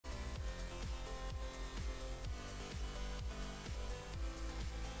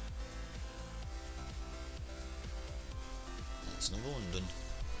That's another one done.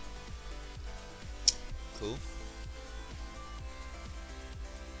 Cool.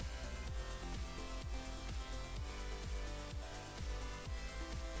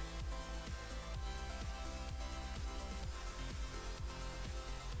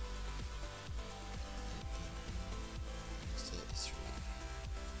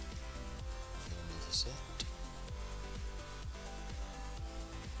 Set.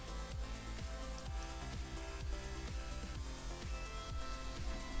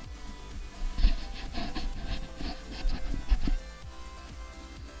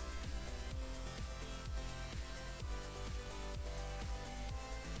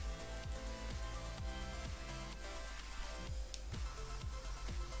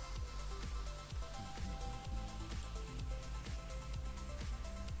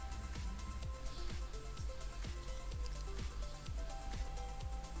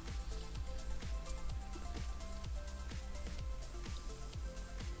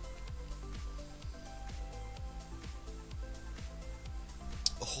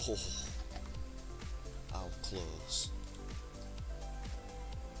 Oh, how close.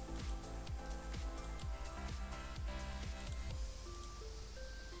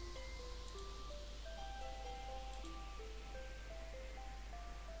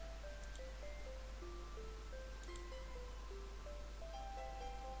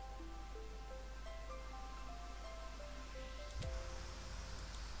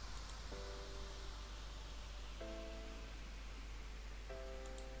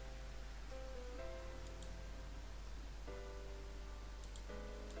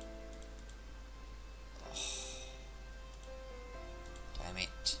 Damn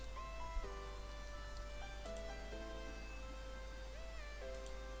it.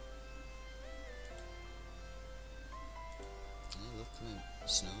 Yeah, look, come in.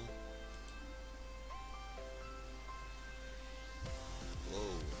 Snow. Whoa,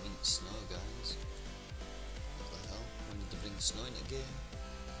 mint snow, guys. What the hell? When did they bring snow in the game?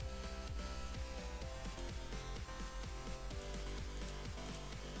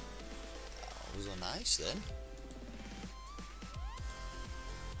 That was on ice then.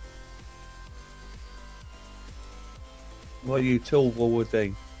 What are you, Tilval would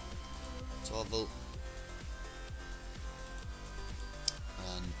be? Torval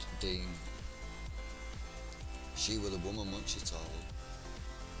and Dean. She was a woman, wasn't she, Torval?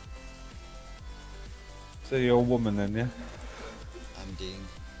 So you're a woman then, yeah? I'm Dean.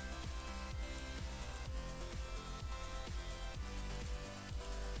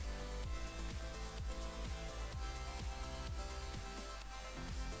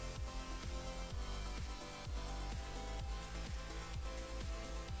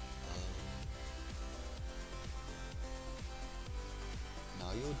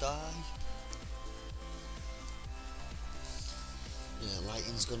 Now you'll die. Yeah,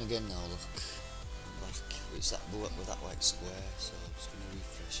 lighting's gone again now, look. I'm back. It's that with that white square, so I'm just gonna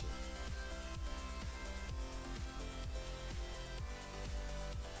refresh it.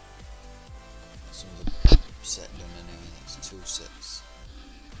 Some of the set done anyway, that's 2 sets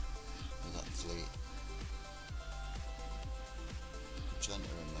with that fleet. I'm trying to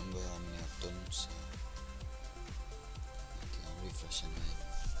remember how many I've done, so okay, I'll refresh anyway.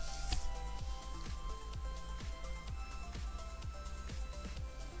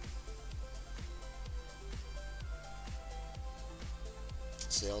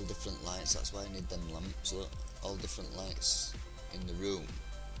 See, all different lights, that's why I need them lamps, look, all different lights in the room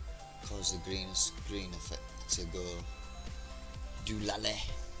cause the green effect to go doolally.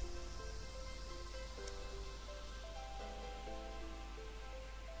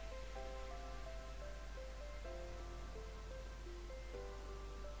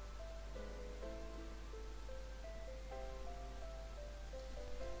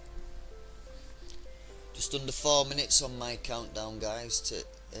 Just under 4 minutes on my countdown, guys, to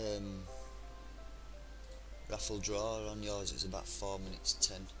raffle draw. On yours it's about 4 minutes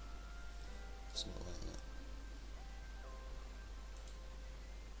 10, something like that.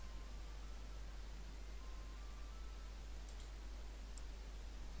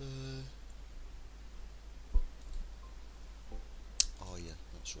 Oh yeah,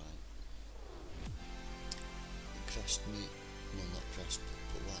 that's right. It crashed me, no, not crashed,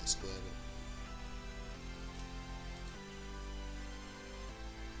 but white square up.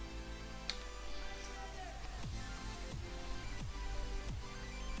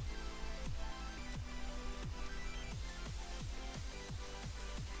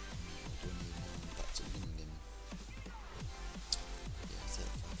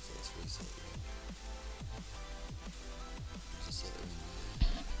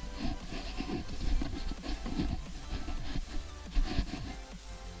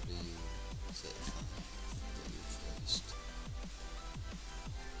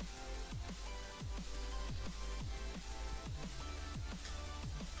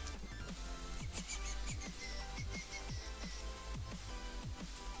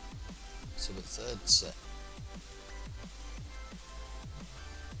 to the third set.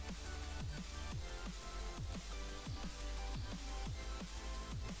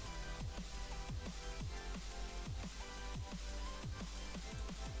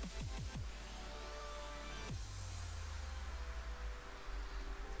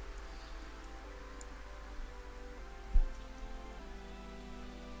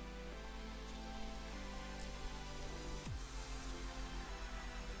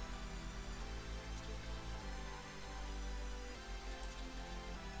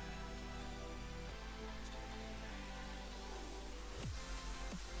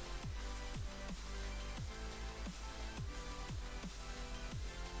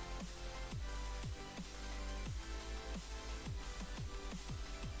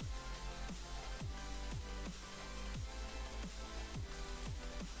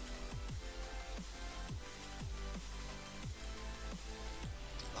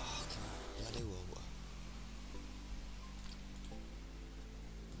 Oh, come on, bloody water.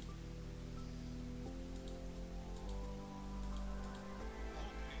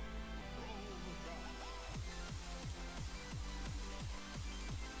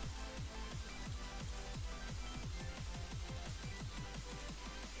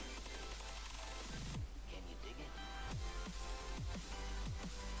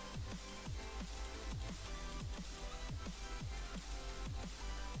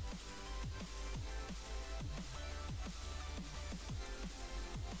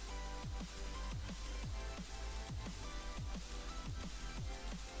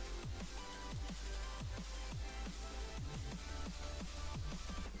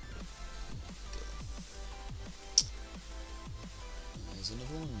 There's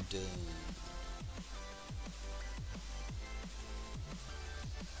another one done.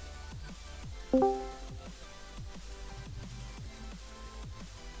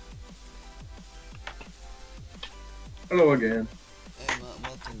 Hello again. Hey Martin,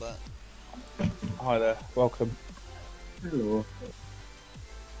 welcome back. Hi there, welcome. Hello.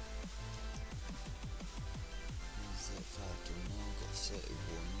 There's 35 done now, got 31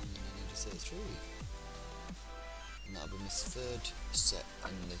 and I need a 33. And that'll be my third set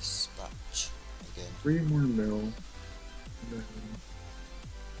in this batch again. 3 more mil.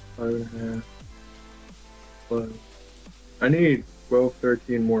 5.5. Plus. I need 12,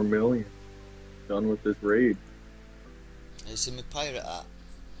 13 more million. Done with this raid. Have you seen my pirate hat?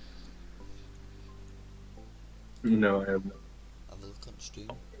 No, I have not. Have a look on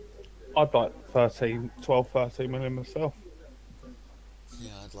stream. I'd like 12, 13 million myself.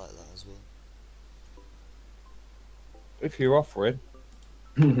 Yeah, I'd like that as well. If you're offering.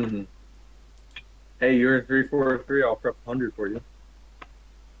 Hey, you're a 343. I'll prep 100 for you.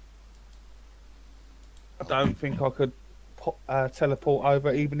 I don't think I could teleport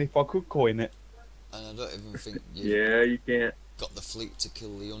over even if I could coin it. And I don't even think you Yeah, you can't. got the fleet to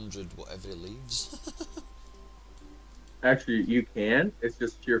kill the 100 whatever it leaves. Actually, you can. It's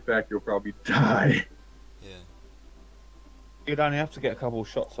just sheer fact you'll probably die. Yeah. You'd only have to get a couple of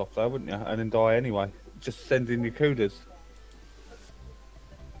shots off though, wouldn't you? And then die anyway. Just send in your kudas.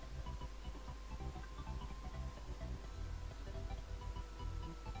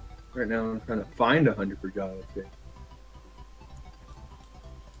 Right now, I'm trying to find 100 for God's sake.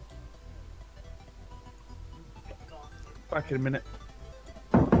 Back in a minute.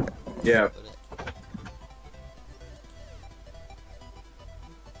 Yeah. Got it.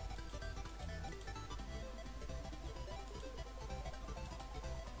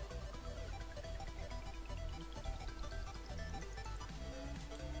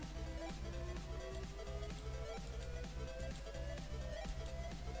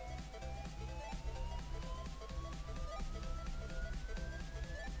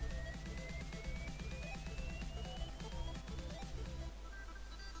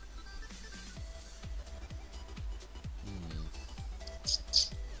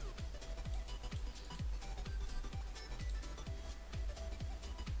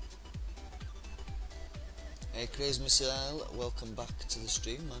 Hey Crazy Missile, welcome back to the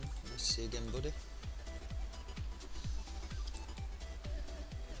stream, man. Nice to see you again, buddy.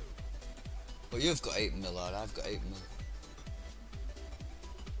 Well, you've got 8 mil, or I've got 8 mil.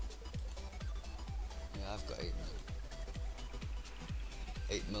 Yeah, I've got 8 mil.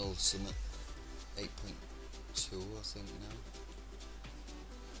 8 mil summit. 8.2, I think now.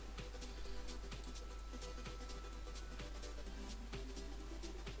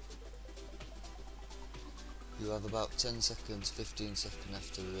 You have about 10 seconds, 15 seconds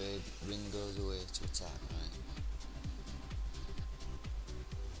after the ring goes away to attack, right?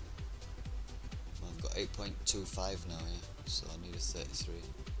 Well, I've got 8.25 now, yeah, so I need a 33.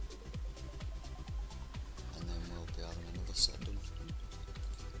 What's that done?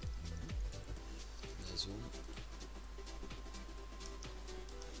 There's one.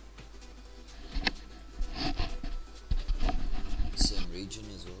 Same region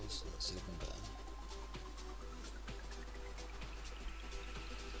as well, so that's even better.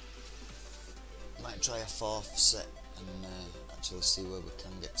 Might try a 4th set and actually see where we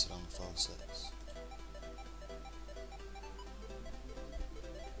can get to on 4 sets.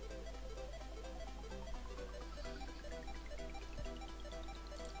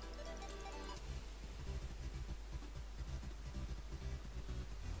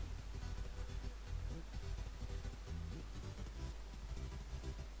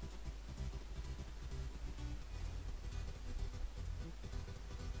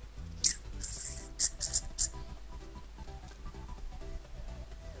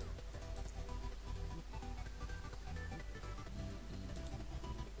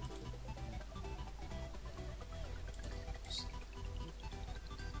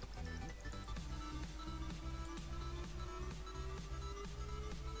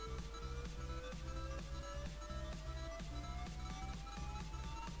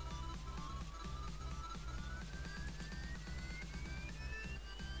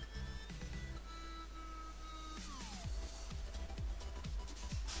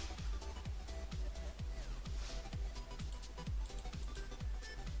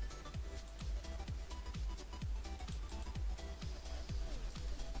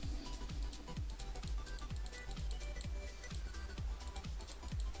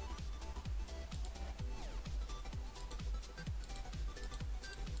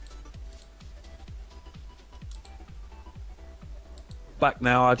 Back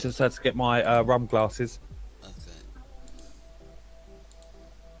now. I just had to get my rum glasses. Okay.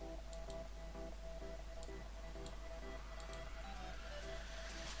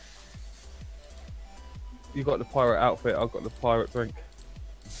 You got the pirate outfit. I've got the pirate drink.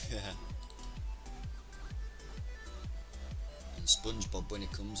 Yeah. And SpongeBob, when he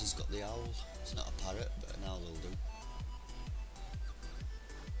comes, has got the owl. It's not a parrot, but an owl will do.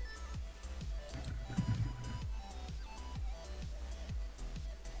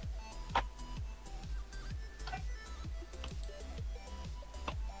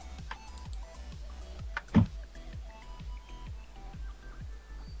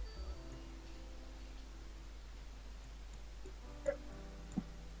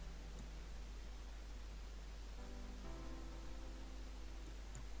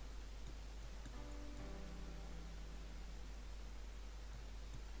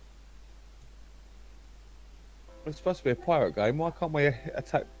 It's supposed to be a pirate game. Why can't we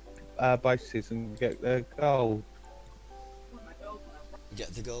attack bases and get the gold?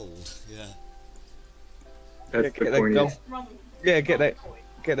 Get the gold, yeah. That's Yeah, the get their point. gold. Yeah, get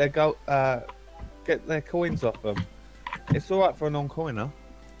their gold. Get their coins off them. It's all right for a non-coiner.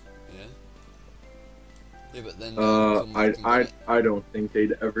 Yeah. Yeah, but then come back and get it. I don't think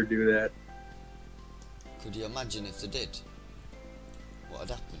they'd ever do that. Could you imagine if they did? What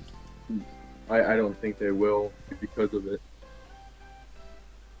would happen? I don't think they will because of it.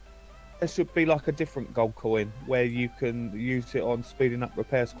 There should be like a different gold coin where you can use it on speeding up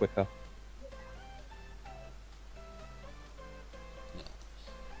repairs quicker. No.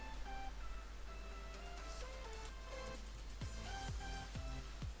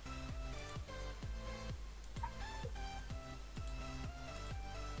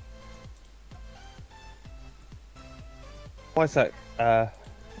 Why is that?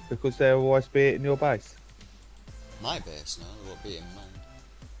 Because they'll always be in your base. My base now, they won't be in mine.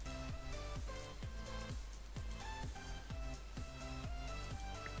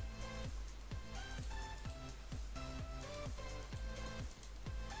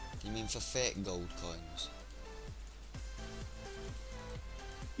 You mean for fake gold coins?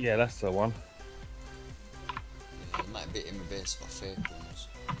 Yeah, that's the one. Yeah, they might be in my base for fake ones.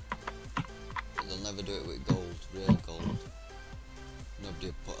 But they'll never do it with gold, real gold. Nobody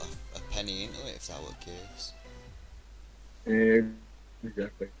would put a penny into it if that were the case.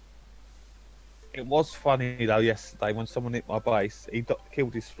 Exactly. It was funny though yesterday when someone hit my base. He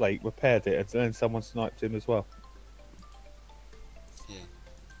killed his fleet, repaired it, and then someone sniped him as well.